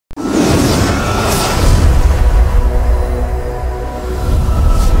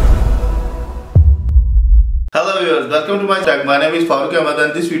welcome to my channel. My name is Farooq Ahmed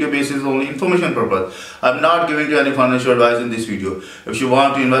and this video base is only information purpose. I am not giving you any financial advice in this video. If you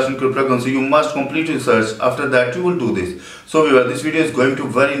want to invest in cryptocurrency, you must complete research. After that, you will do this. So this video is going to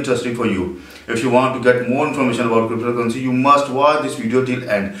be very interesting for you. If you want to get more information about cryptocurrency, you must watch this video till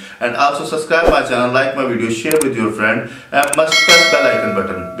end. And also subscribe my channel, like my video, share with your friend, and must press bell icon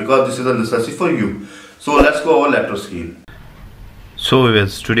button because this is a necessity for you. So let's go over laptop screen. So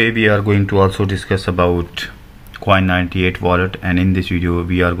today we are going to also discuss about Coin98 wallet, and in this video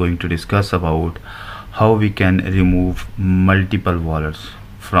we are going to discuss about how we can remove multiple wallets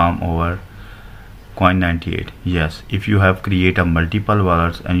from our Coin98. Yes, if you have created multiple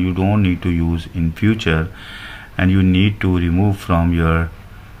wallets and you don't need to use in future and you need to remove from your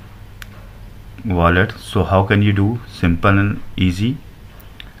wallet, so how can you do? Simple and easy.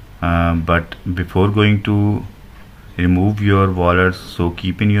 But before going to remove your wallets, so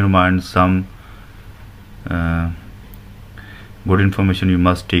keep in your mind some good information. You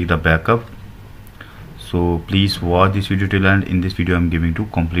must take the backup, so please watch this video till end. In this video I'm giving you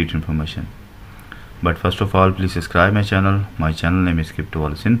complete information. But first of all, please subscribe my channel. My channel name is Crypto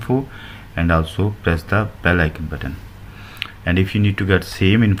Wallets Info, and also press the bell icon button. And if you need to get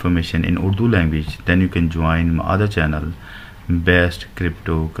same information in Urdu language, then you can join my other channel, Best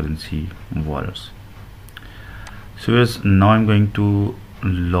Cryptocurrency Wallets. So now I'm going to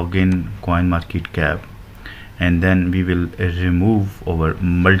log in CoinMarketCap, and then we will remove our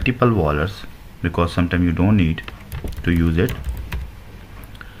multiple wallets because sometimes you don't need to use it.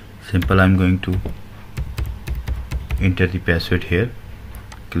 Simple, I'm going to enter the password here,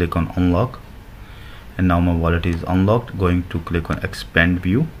 click on unlock, and now my wallet is unlocked. Going to click on expand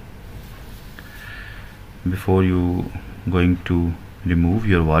view. Before you going to remove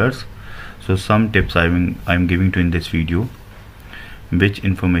your wallets, so some tips I'm giving to in this video, which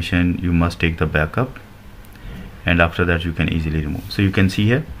information you must take the backup, and after that you can easily remove. So you can see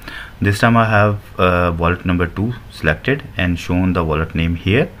here, this time I have wallet number 2 selected and shown the wallet name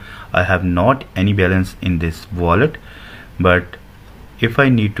here. I have not any balance in this wallet, but if I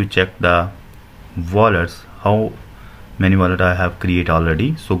need to check the wallets, how many wallet I have created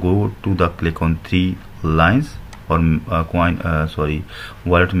already, so go to the click on 3 lines or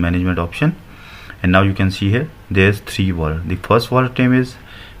wallet management option, and now you can see here there's 3 wallet. The first wallet name is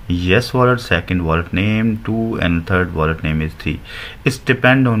yes wallet, second wallet name 2, and third wallet name is 3. It's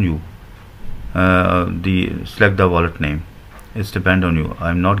depend on you. Select the wallet name. It's depend on you.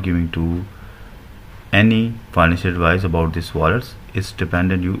 I'm not giving to any financial advice about this wallets. It's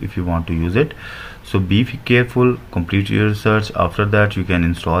depend on you if you want to use it. So be careful, complete your research. After that you can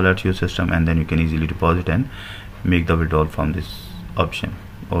install at your system, and then you can easily deposit and make the withdrawal from this option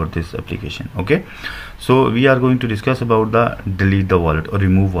or this application. Okay, so we are going to discuss about the delete the wallet or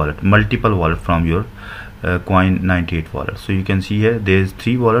remove wallet, multiple wallet from your Coin98 wallet. So you can see here there's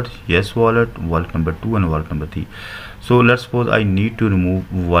 3 wallets: yes wallet, wallet number 2, and wallet number 3. So let's suppose I need to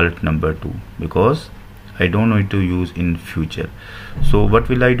remove wallet number 2 because I don't need to use in future. So what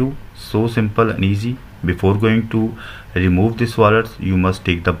will I do? So simple and easy. Before going to remove this wallet, you must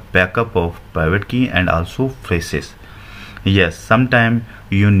take the backup of private key and also phrases. Yes, sometime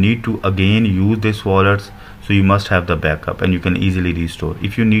you need to again use this wallets, so you must have the backup and you can easily restore.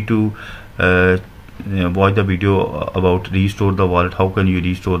 If you need to watch the video about restore the wallet, how can you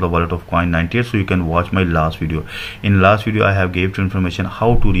restore the wallet of Coin98, so you can watch my last video. In last video I have gave you information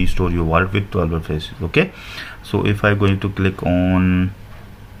how to restore your wallet with 12 phrases. Okay, so if I'm going to click on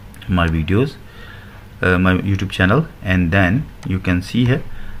my videos, my YouTube channel, and then you can see here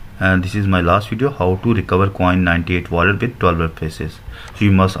this is my last video, how to recover Coin98 wallet with 12 phrases. So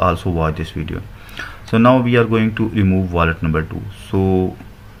you must also watch this video. So now we are going to remove wallet number 2. So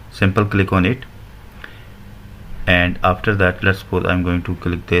simple, click on it, and after that let's suppose I'm going to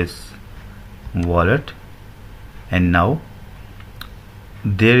click this wallet, and now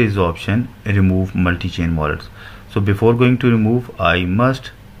there is option remove multi-chain wallets. So before going to remove, I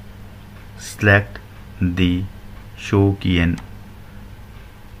must select the show key and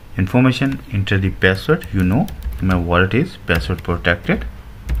information, enter the password. You know my wallet is password protected.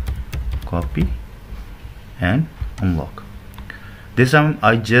 Copy and unlock. This time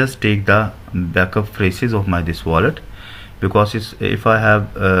I just take the backup phrases of this wallet, because if I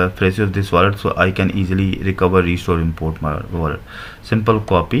have phrases of this wallet, so I can easily recover, restore, import my wallet. Simple,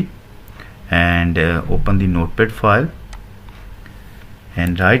 copy and open the notepad file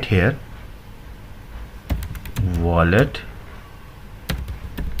and write here wallet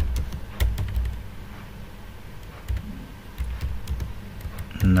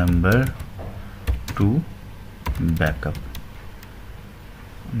number 2 backup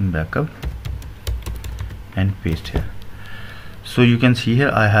and paste here. So you can see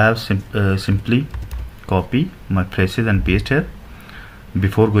here I have simply copy my phrases and paste here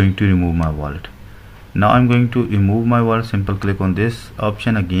before going to remove my wallet. Now I'm going to remove my wallet. Simple click on this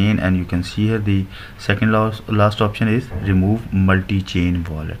option again, and you can see here the second last option is remove multi-chain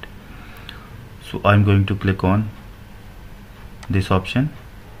wallet. So I'm going to click on this option,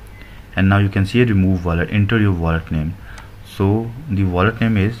 and now you can see remove wallet. Enter your wallet name. So the wallet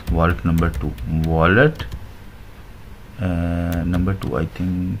name is wallet number 2. Wallet number 2, I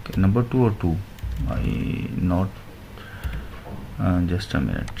think number 2 or 2. Just a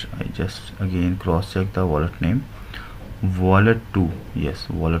minute, I just again cross check the wallet name. Wallet 2, yes,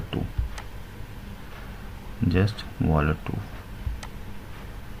 wallet 2, just wallet 2.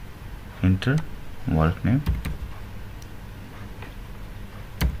 Enter wallet name,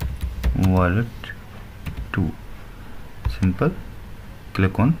 wallet 2. Simple,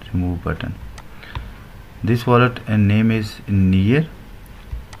 click on remove button. This wallet name is near,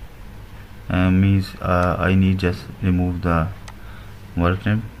 means I need just remove the wallet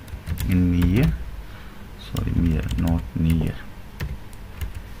name in near, sorry, near, not near,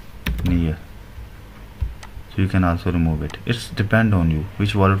 near. So you can also remove it. It's depend on you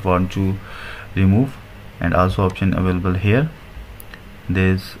which wallet want to remove. And also option available here,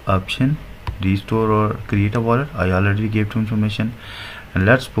 there's option restore or create a wallet. I already gave you information. And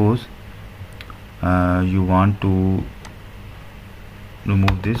let's suppose you want to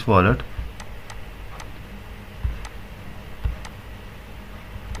remove this wallet.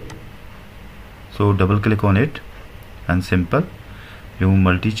 So double click on it and simple remove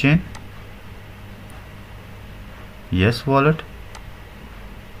multi-chain, yes wallet.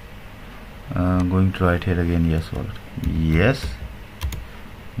 Going to write here again yes wallet, yes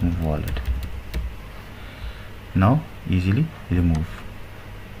wallet. Now easily remove.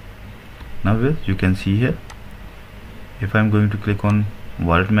 Now you can see here, if I'm going to click on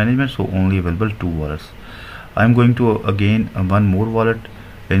wallet management, so only available 2 wallets. I'm going to again one more wallet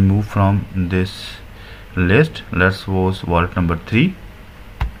remove from this list. Let's suppose wallet number 3.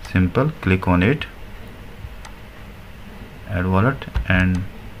 Simple click on it, add wallet, and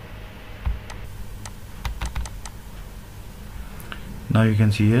now you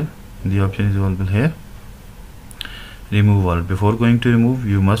can see here the option is available here, remove wallet. Before going to remove,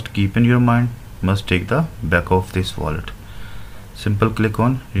 you must keep in your mind, must take the back of this wallet. Simple click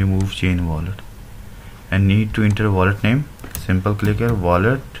on remove chain wallet and need to enter wallet name. Simple click here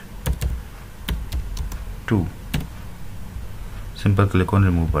wallet 2. Simple click on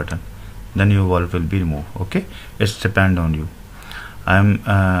remove button, then your wallet will be removed. Okay, it's depend on you. I'm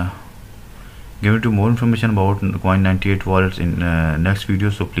giving you more information about Coin98 wallets in next video,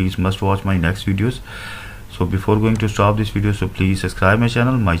 so please must watch my next videos. So before going to stop this video, so please subscribe my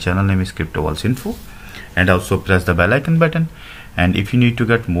channel. My channel name is Crypto Walls Info, and also press the bell icon button. And if you need to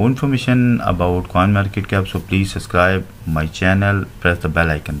get more information about coin market cap, so please subscribe my channel, press the bell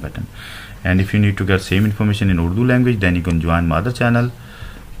icon button. And if you need to get same information in Urdu language, then you can join my other channel,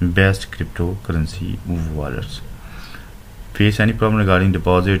 Best Cryptocurrency Wallets. Face any problem regarding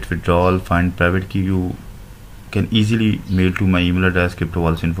deposit, withdrawal, find private key, you can easily mail to my email address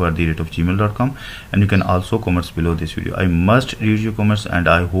cryptowallsinfo@gmail.com, and you can also comment below this video. I must read your comments and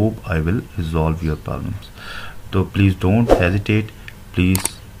I hope I will resolve your problems. So please don't hesitate, please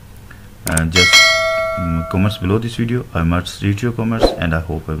just comments below this video. I must read your comments and I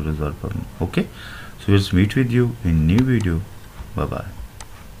hope I will resolve problem. Okay, so we'll meet with you in new video. Bye bye.